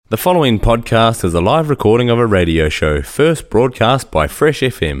The following podcast is a live recording of a radio show first broadcast by Fresh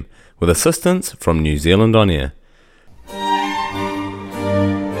FM with assistance from New Zealand On Air.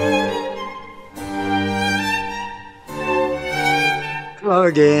 Hello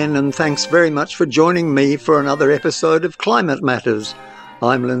again, and thanks very much for joining me for another episode of Climate Matters.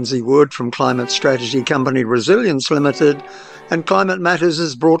 I'm Lindsay Woods from climate strategy company Resilience Limited, and Climate Matters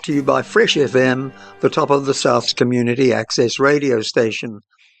is brought to you by Fresh FM, the top of the South's community access radio station.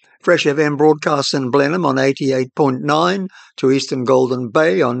 Fresh FM broadcasts in Blenheim on 88.9, to Eastern Golden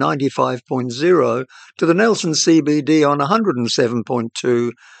Bay on 95.0, to the Nelson CBD on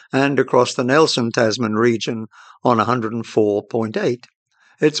 107.2, and across the Nelson Tasman region on 104.8.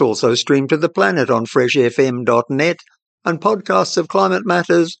 It's also streamed to the planet on freshfm.net, and podcasts of Climate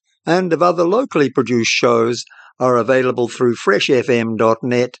Matters and of other locally produced shows are available through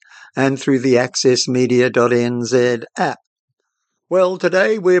freshfm.net and through the accessmedia.nz app. Well,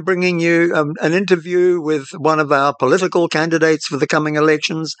 today we're bringing you an interview with one of our political candidates for the coming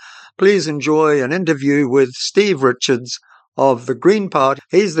elections. Please enjoy an interview with Steve Richards of the Green Party.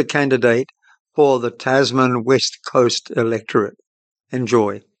 He's the candidate for the Tasman West Coast electorate.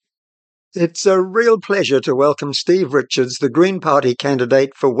 Enjoy. It's a real pleasure to welcome Steve Richards, the Green Party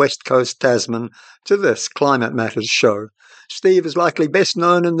candidate for West Coast Tasman, to this Climate Matters show. Steve is likely best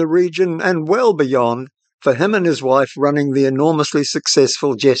known in the region and well beyond for him and his wife running the enormously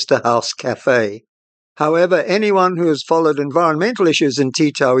successful Jester House Cafe. However, anyone who has followed environmental issues in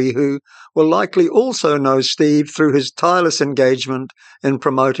Titawihu will likely also know Steve through his tireless engagement in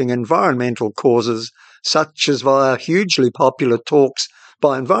promoting environmental causes, such as via hugely popular talks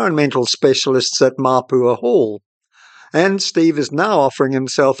by environmental specialists at Mapua Hall. And Steve is now offering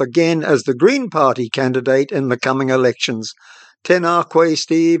himself again as the Green Party candidate in the coming elections. Tēnā koe,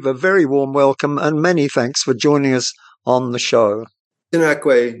 Steve, a very warm welcome and many thanks for joining us on the show. Tēnā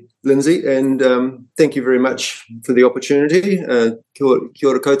koe, Lindsay, and thank you very much for the opportunity. Kia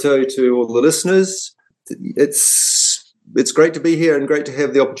ora koutou to all the listeners. It's great to be here and great to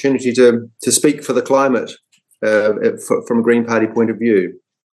have the opportunity to speak for the climate from a Green Party point of view.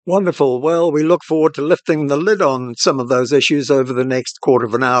 Wonderful. Well, we look forward to lifting the lid on some of those issues over the next quarter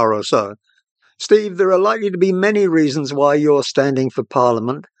of an hour or so. Steve, there are likely to be many reasons why you're standing for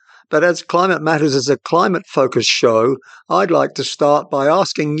Parliament, but as Climate Matters is a climate-focused show, I'd like to start by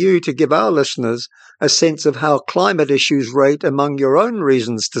asking you to give our listeners a sense of how climate issues rate among your own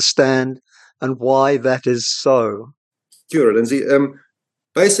reasons to stand and why that is so. Kia ora, Lindsay.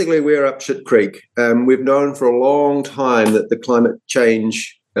 Basically, we're up shit creek. We've known for a long time that the climate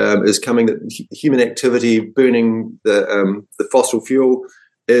change is coming, that human activity burning the fossil fuel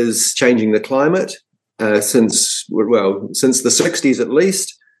is changing the climate since the 60s at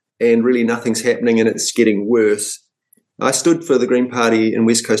least, and really nothing's happening and it's getting worse. I stood for the Green Party in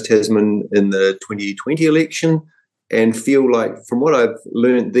West Coast Tasman in the 2020 election and feel like from what I've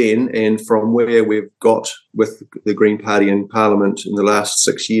learned then and from where we've got with the Green Party in Parliament in the last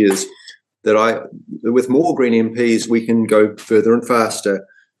 6 years, that with more Green MPs we can go further and faster.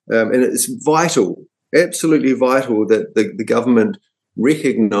 And it's vital, absolutely vital, that the government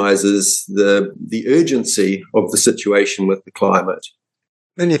recognises the urgency of the situation with the climate.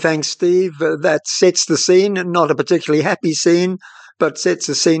 Many thanks, Steve. That sets the scene, not a particularly happy scene, but sets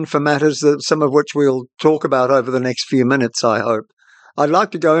the scene for matters that some of which we'll talk about over the next few minutes, I hope. I'd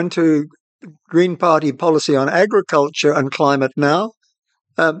like to go into Green Party policy on agriculture and climate now.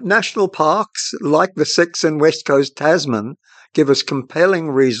 National parks, like the 6 in West Coast Tasman, give us compelling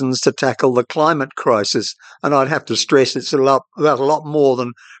reasons to tackle the climate crisis, and I'd have to stress it's about a lot more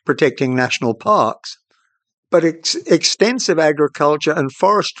than protecting national parks. But extensive agriculture and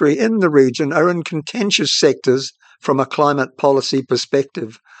forestry in the region are in contentious sectors from a climate policy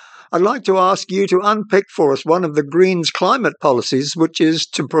perspective. I'd like to ask you to unpick for us one of the Greens' climate policies, which is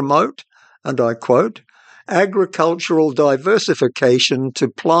to promote, and I quote, agricultural diversification to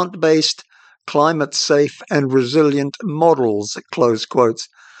plant-based, climate-safe and resilient models, close quotes.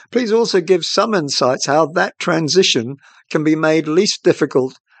 Please also give some insights how that transition can be made least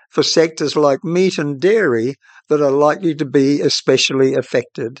difficult for sectors like meat and dairy that are likely to be especially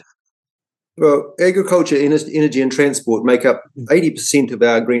affected. Well, agriculture, energy and transport make up 80% of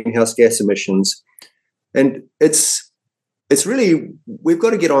our greenhouse gas emissions. And it's really, we've got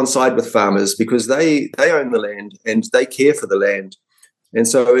to get on side with farmers because they own the land and they care for the land. And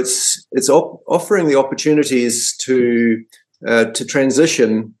so it's offering the opportunities to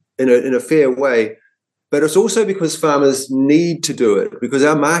transition in a fair way, but it's also because farmers need to do it because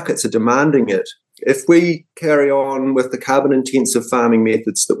our markets are demanding it. If we carry on with the carbon-intensive farming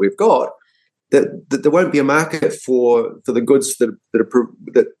methods that we've got, that there won't be a market for the goods that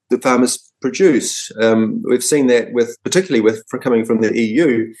the farmers produce. We've seen that particularly coming from the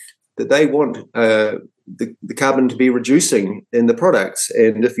EU, that they want the carbon to be reducing in the products,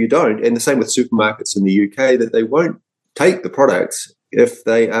 and if you don't, and the same with supermarkets in the UK, that they won't take the products if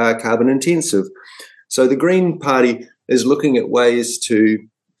they are carbon intensive. So the Green Party is looking at ways to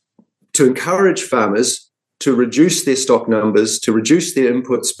encourage farmers to reduce their stock numbers, to reduce their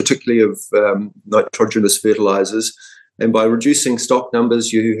inputs, particularly of nitrogenous fertilizers. And by reducing stock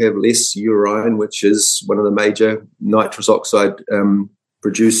numbers, you have less urine, which is one of the major nitrous oxide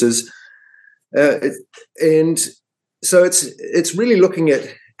producers. And so it's really looking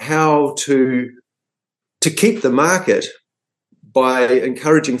at how to keep the market by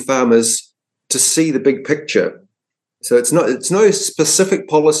encouraging farmers to see the big picture. So it's no specific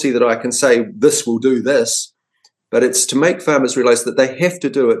policy that I can say this will do this, but it's to make farmers realize that they have to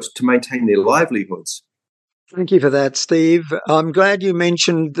do it to maintain their livelihoods. Thank you for that, Steve. I'm glad you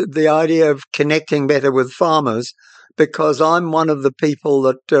mentioned the idea of connecting better with farmers, because I'm one of the people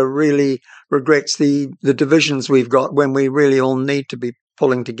that really regrets the divisions we've got when we really all need to be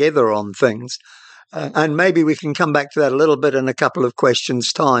pulling together on things. And maybe we can come back to that a little bit in a couple of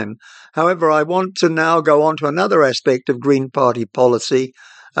questions' time. However, I want to now go on to another aspect of Green Party policy,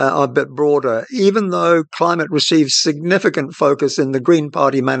 a bit broader. Even though climate receives significant focus in the Green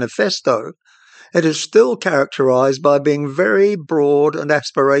Party manifesto, it is still characterized by being very broad and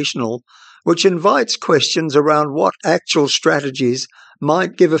aspirational, which invites questions around what actual strategies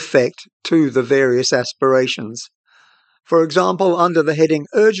might give effect to the various aspirations. For example, under the heading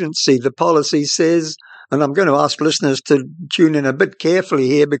Urgency, the policy says, and I'm going to ask listeners to tune in a bit carefully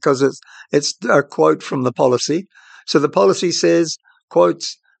here because it's a quote from the policy. So the policy says,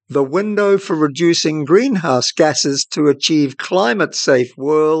 quotes, "The window for reducing greenhouse gases to achieve climate-safe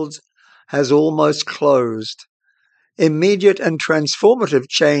worlds has almost closed. Immediate and transformative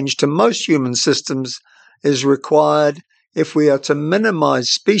change to most human systems is required if we are to minimize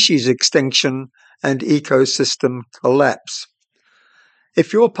species extinction and ecosystem collapse."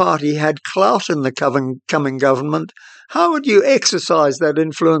 If your party had clout in the coming government, how would you exercise that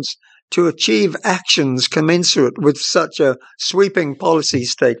influence to achieve actions commensurate with such a sweeping policy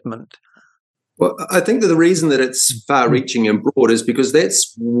statement? Well, I think that the reason that it's far-reaching and broad is because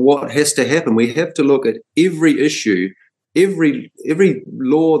that's what has to happen. We have to look at every issue, every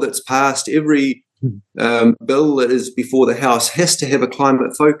law that's passed, every bill that is before the House has to have a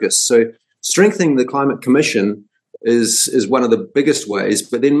climate focus. So strengthening the Climate Commission is one of the biggest ways,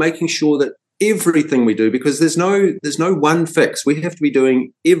 but then making sure that everything we do, because there's no one fix. We have to be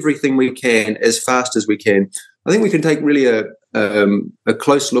doing everything we can as fast as we can. I think we can take really a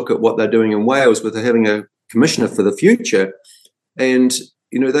close look at what they're doing in Wales with having a commissioner for the future, and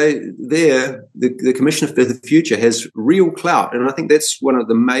the commissioner for the future has real clout, and I think that's one of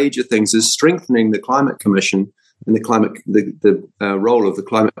the major things is strengthening the Climate Commission and the role of the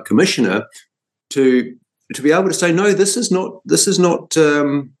Climate Commissioner to be able to say, no, this is not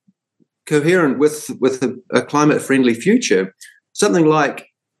coherent with a climate friendly future. Something like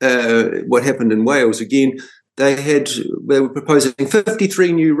what happened in Wales again. They were proposing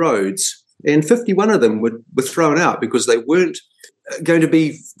 53 new roads, and 51 of them were thrown out because they weren't going to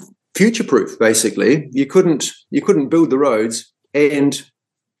be future-proof. Basically, you couldn't build the roads and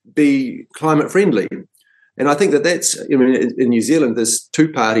be climate-friendly. And I think that's in New Zealand. There's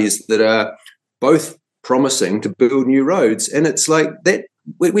two parties that are both promising to build new roads, and it's like that.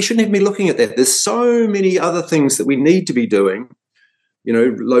 We shouldn't even be looking at that. There's so many other things that we need to be doing.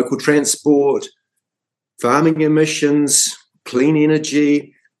 Local transport, farming emissions, clean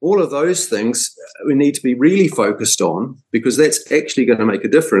energy, all of those things we need to be really focused on, because that's actually going to make a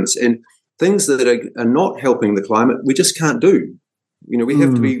difference. And things that are not helping the climate, we just can't do. We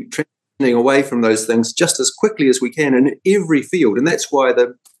have to be transitioning away from those things just as quickly as we can in every field. And that's why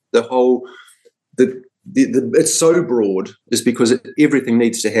it's so broad, is because everything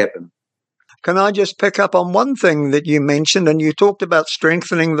needs to happen. Can I just pick up on one thing that you mentioned, and you talked about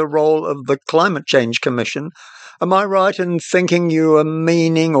strengthening the role of the Climate Change Commission. Am I right in thinking you are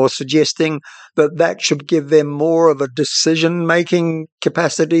meaning or suggesting that should give them more of a decision-making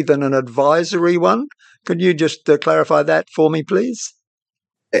capacity than an advisory one? Could you just clarify that for me, please?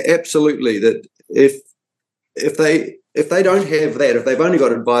 Absolutely. That if they don't have that, if they've only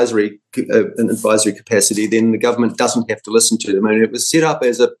got an advisory capacity, then the government doesn't have to listen to them. It was set up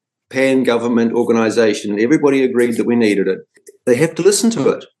as a pan-government organisation. Everybody agreed that we needed it. They have to listen to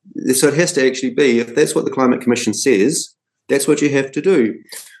it. So it has to actually be, if that's what the Climate Commission says, that's what you have to do.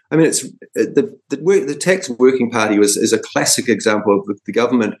 It's the Tax Working Party is a classic example of the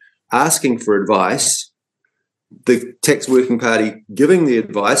government asking for advice, the Tax Working Party giving the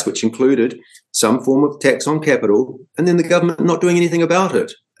advice, which included some form of tax on capital, and then the government not doing anything about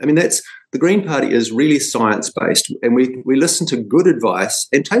it. I mean, the Green Party is really science-based, and we listen to good advice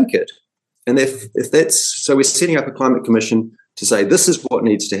and take it. And if that's so, we're setting up a climate commission to say this is what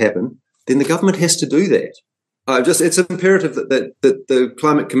needs to happen, then the government has to do that. It's imperative that the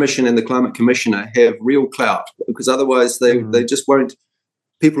climate commission and the climate commissioner have real clout, because otherwise they just won't.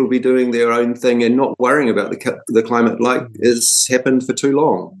 People will be doing their own thing and not worrying about the climate like has happened for too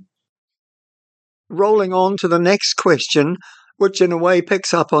long. Rolling on to the next question, which in a way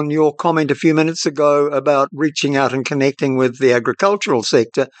picks up on your comment a few minutes ago about reaching out and connecting with the agricultural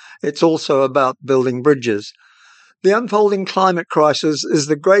sector. It's also about building bridges. The unfolding climate crisis is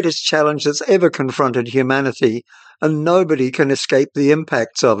the greatest challenge that's ever confronted humanity, and nobody can escape the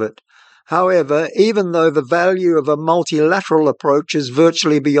impacts of it. However, even though the value of a multilateral approach is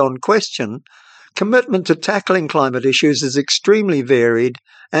virtually beyond question, commitment to tackling climate issues is extremely varied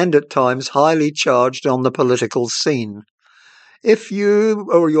and at times highly charged on the political scene. If you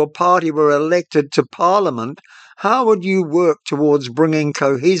or your party were elected to Parliament, how would you work towards bringing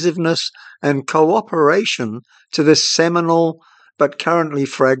cohesiveness and cooperation to this seminal but currently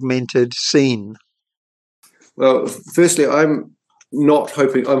fragmented scene? Well, firstly, I'm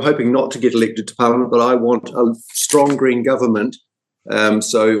hoping not to get elected to Parliament, but I want a strong Green government.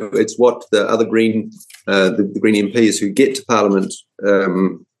 So it's what the other Green, the Green MPs who get to Parliament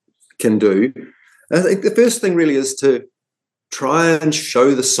can do. I think the first thing really is to try and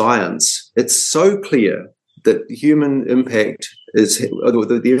show the science. It's so clear that human impact is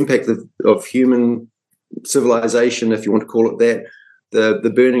the impact of human civilization, if you want to call it that, the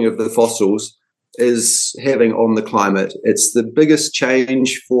burning of the fossils is having on the climate. It's the biggest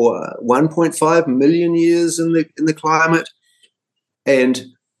change for 1.5 million years in the climate, and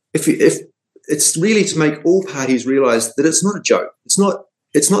if it's really to make all parties realise that it's not a joke. It's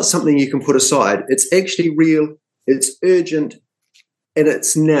not something you can put aside. It's actually real. It's urgent, and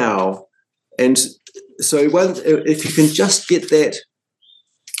it's now. And so, if you can just get that,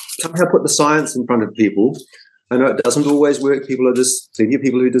 somehow put the science in front of people. I know it doesn't always work. People are just plenty of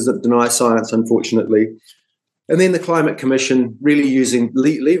people who deny science, unfortunately. And then the Climate Commission really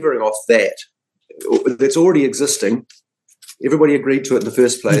levering off that's already existing. Everybody agreed to it in the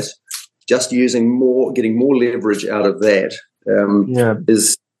first place. Just getting more leverage out of that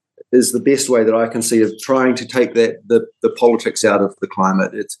is the best way that I can see of trying to take the politics out of the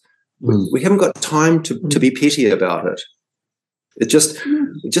climate. We haven't got time to be petty about it. We just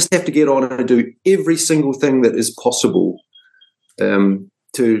have to get on and do every single thing that is possible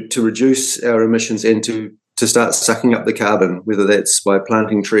to reduce our emissions and to start sucking up the carbon, whether that's by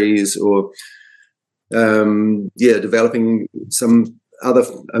planting trees or developing some other.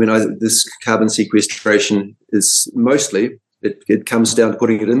 This carbon sequestration is mostly it comes down to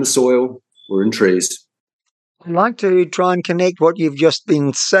putting it in the soil or in trees. I'd like to try and connect what you've just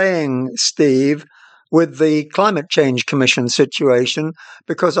been saying, Steve, with the Climate Change Commission situation,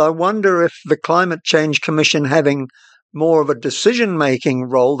 because I wonder if the Climate Change Commission having more of a decision-making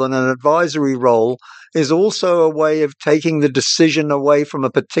role than an advisory role is also a way of taking the decision away from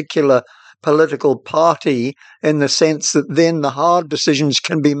a particular political party, in the sense that then the hard decisions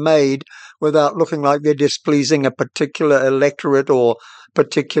can be made without looking like they're displeasing a particular electorate or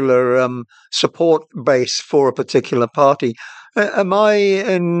particular support base for a particular party. Am I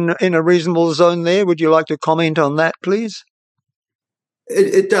in a reasonable zone there? Would you like to comment on that, please?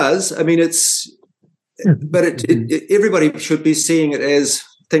 It does. I mean, but everybody should be seeing it as,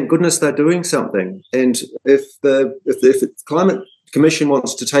 thank goodness they're doing something. And if the Climate Commission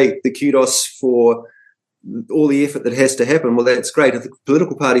wants to take the kudos for all the effort that has to happen, well, that's great. If the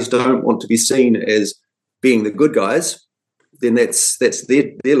political parties don't want to be seen as being the good guys, then that's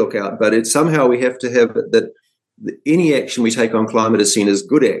their lookout. But somehow we have to have it that any action we take on climate is seen as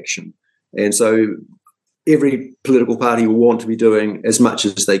good action. And so every political party will want to be doing as much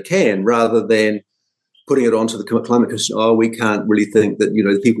as they can, rather than putting it onto the Climate Commission. Oh, we can't really think that,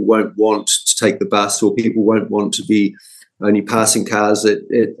 people won't want to take the bus, or people won't want to be only passing cars at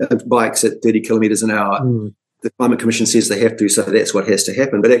bikes at 30 kilometres an hour. The Climate Commission says they have to, so that's what has to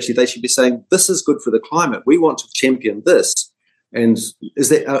happen. But actually they should be saying, this is good for the climate. We want to champion this. And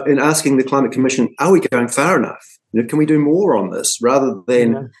in asking the Climate Commission, are we going far enough? Can we do more on this? Rather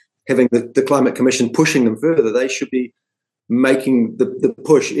than having the Climate Commission pushing them further, they should be making the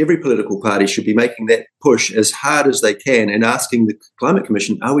push. Every political party should be making that push as hard as they can and asking the Climate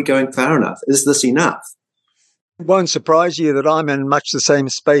Commission, are we going far enough? Is this enough? It won't surprise you that I'm in much the same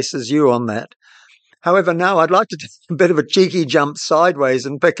space as you on that. However, now I'd like to take a bit of a cheeky jump sideways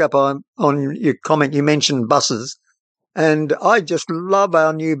and pick up on your comment. You mentioned buses. And I just love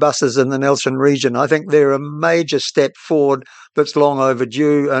our new buses in the Nelson region. I think they're a major step forward that's long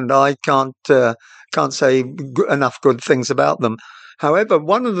overdue, and I can't say enough good things about them. However,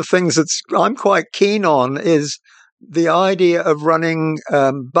 one of the things I'm quite keen on is the idea of running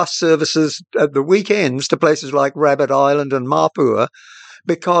bus services at the weekends to places like Rabbit Island and Mapua,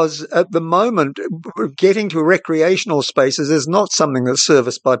 because at the moment, getting to recreational spaces is not something that's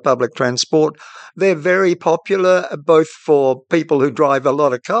serviced by public transport. They're very popular, both for people who drive a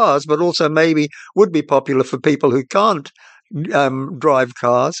lot of cars, but also maybe would be popular for people who can't drive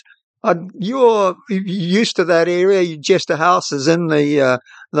cars. You're used to that area. Jester House is in the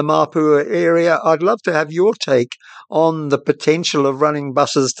Mapua area. I'd love to have your take on the potential of running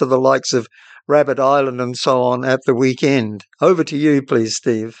buses to the likes of Rabbit Island and so on at the weekend. Over to you, please,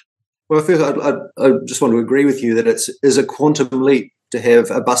 Steve. Well, first, I just want to agree with you that it is a quantum leap to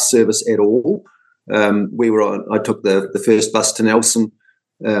have a bus service at all. I took the first bus to Nelson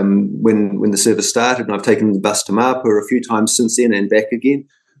when the service started, and I've taken the bus to Mapua a few times since then and back again.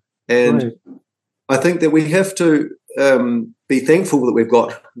 And right. I think that we have to be thankful that we've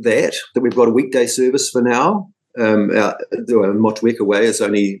got a weekday service for now. Motueka Way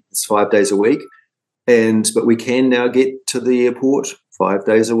it's 5 days a week, but we can now get to the airport 5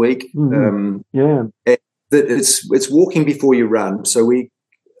 days a week. And it's walking before you run. So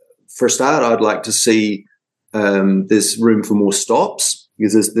for a start, I'd like to see there's room for more stops,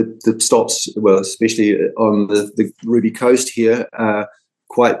 because there's the stops, well, especially on the Ruby Coast here, are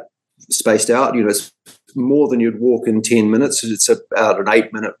quite spaced out. It's more than you'd walk in 10 minutes. It's about an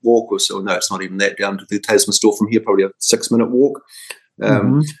 8-minute walk or so. No, it's not even that, down to the Tasman store from here, probably a 6-minute walk.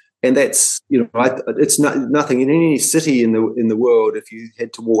 And that's, it's nothing in any city in the world. If you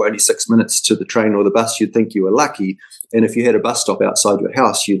had to walk only 6 minutes to the train or the bus, you'd think you were lucky. And if you had a bus stop outside your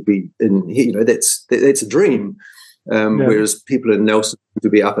house, you'd be that's a dream. Whereas people in Nelson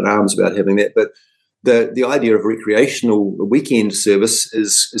would be up in arms about having that. But the idea of recreational weekend service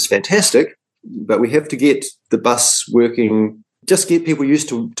is fantastic. But we have to get the bus working, just get people used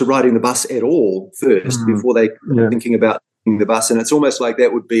to riding the bus at all first before they thinking about the bus. And it's almost like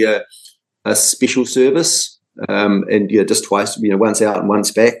that would be a special service, and just twice, once out and once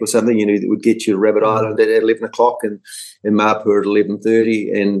back or something. That would get you to Rabbit Island at 11 o'clock and Mapua at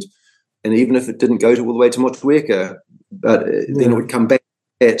 11:30, and even if it didn't go all the way to Motueka, but then it would come back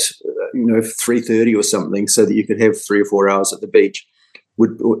at 3:30 or something, so that you could have 3 or 4 hours at the beach.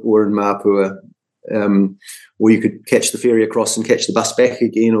 Or in Mapua, or you could catch the ferry across and catch the bus back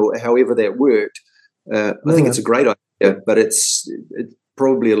again, or however that worked. I think it's a great idea, but it's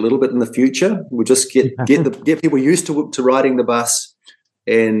probably a little bit in the future. We'll just get people used to riding the bus,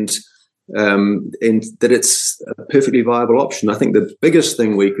 and that it's a perfectly viable option. I think the biggest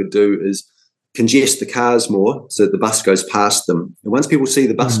thing we could do is congest the cars more, so that the bus goes past them. And once people see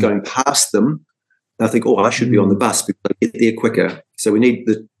the bus going past them, I think, I should be on the bus because I get there quicker. So we need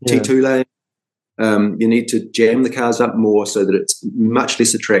the T2 lane. You need to jam the cars up more so that it's much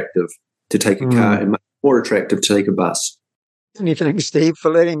less attractive to take a car and much more attractive to take a bus. Many thanks, Steve,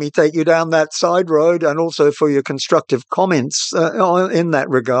 for letting me take you down that side road, and also for your constructive comments in that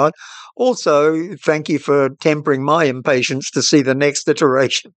regard. Also, thank you for tempering my impatience to see the next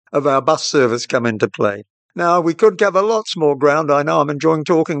iteration of our bus service come into play. Now, we could cover lots more ground. I know I'm enjoying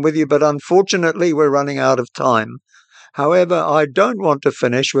talking with you, but unfortunately we're running out of time. However, I don't want to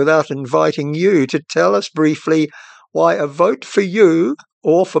finish without inviting you to tell us briefly why a vote for you,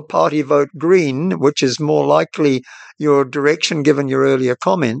 or for Party Vote Green, which is more likely your direction given your earlier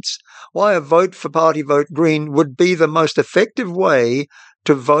comments, why a vote for Party Vote Green would be the most effective way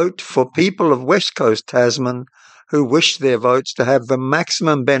to vote for people of West Coast Tasman who wish their votes to have the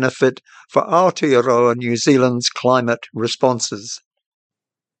maximum benefit for Aotearoa New Zealand's climate responses.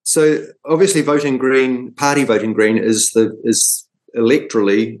 So obviously voting Green, Party Voting Green is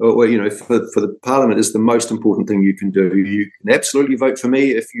electorally, for the Parliament, is the most important thing you can do. You can absolutely vote for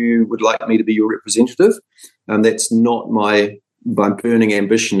me if you would like me to be your representative. That's not my burning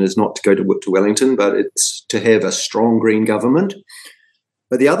ambition, is not to go to Wellington, but it's to have a strong Green government.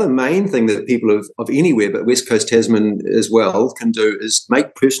 But the other main thing that people of anywhere, but West Coast Tasman as well, can do is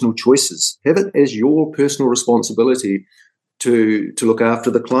make personal choices. Have it as your personal responsibility to look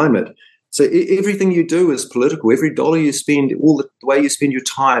after the climate. So everything you do is political. Every dollar you spend, the way you spend your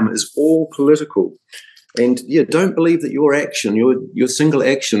time is all political. And don't believe that your action, your single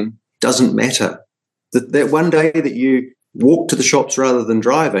action, doesn't matter. That one day that you walk to the shops rather than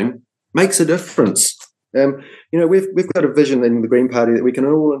driving makes a difference. We've got a vision in the Green Party that we can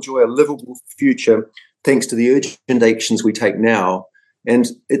all enjoy a livable future thanks to the urgent actions we take now. And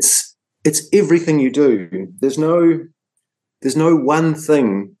it's everything you do. There's no one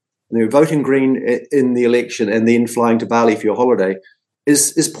thing. Voting Green in the election and then flying to Bali for your holiday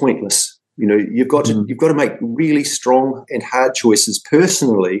is pointless. You've got to make really strong and hard choices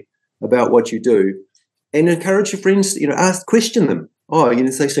personally about what you do, and encourage your friends. Question them.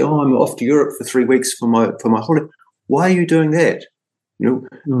 They say, I'm off to Europe for 3 weeks for my holiday. Why are you doing that?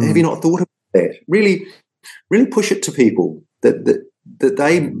 Have you not thought about that? Really, really push it to people that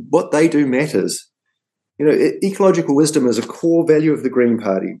what they do matters. Ecological wisdom is a core value of the Green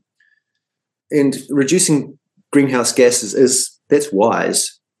Party, and reducing greenhouse gases that's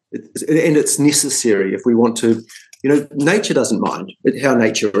wise, and it's necessary if we want to. Nature doesn't mind how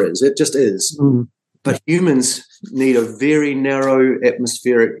nature is; it just is. But humans need a very narrow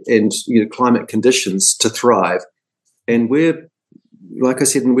atmospheric and climate conditions to thrive, and we're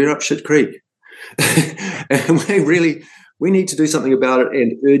up shit creek, and we need to do something about it,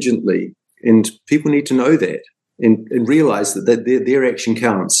 and urgently. And people need to know that and realize that their action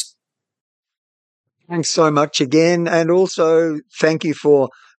counts. Thanks so much again, and also thank you for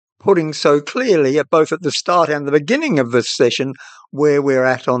putting so clearly, both at the start and the beginning of this session, where we're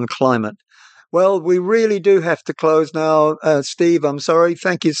at on climate. Well, we really do have to close now. Steve, I'm sorry.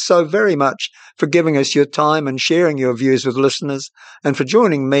 Thank you so very much for giving us your time and sharing your views with listeners, and for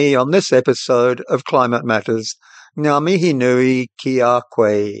joining me on this episode of Climate Matters. Ngā mihi nui ki a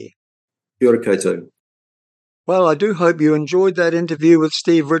koe. Kia ora koutou. Well, I do hope you enjoyed that interview with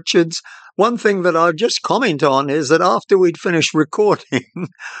Steve Richards. One thing that I'll just comment on is that after we'd finished recording,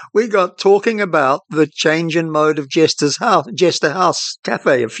 we got talking about the change in mode of Jester House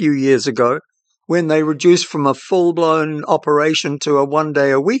Cafe a few years ago, when they reduced from a full-blown operation to a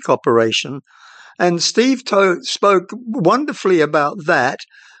one-day-a-week operation. And Steve spoke wonderfully about that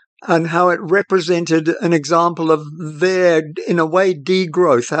and how it represented an example of their, in a way,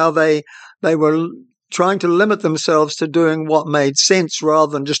 degrowth, how they were trying to limit themselves to doing what made sense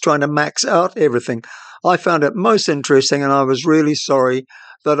rather than just trying to max out everything. I found it most interesting, and I was really sorry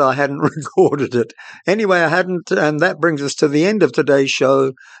that I hadn't recorded it. Anyway, I hadn't, and that brings us to the end of today's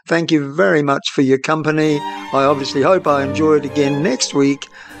show. Thank you very much for your company. I obviously hope I enjoy it again next week.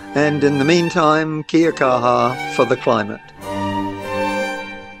 And in the meantime, kia kaha for the climate.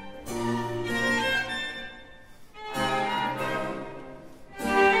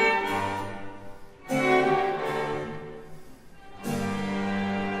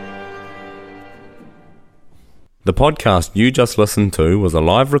 The podcast you just listened to was a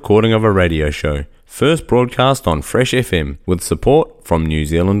live recording of a radio show, first broadcast on Fresh FM, with support from New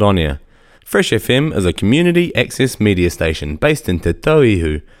Zealand On Air. Fresh FM is a community access media station based in Te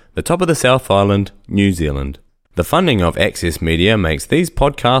Tauihu, the top of the South Island, New Zealand. The funding of Access Media makes these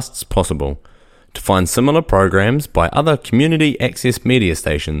podcasts possible. To find similar programs by other community access media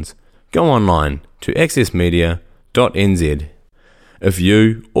stations, go online to accessmedia.nz. If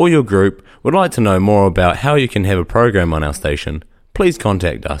you or your group would like to know more about how you can have a program on our station, please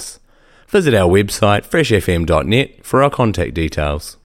contact us. Visit our website freshfm.net for our contact details.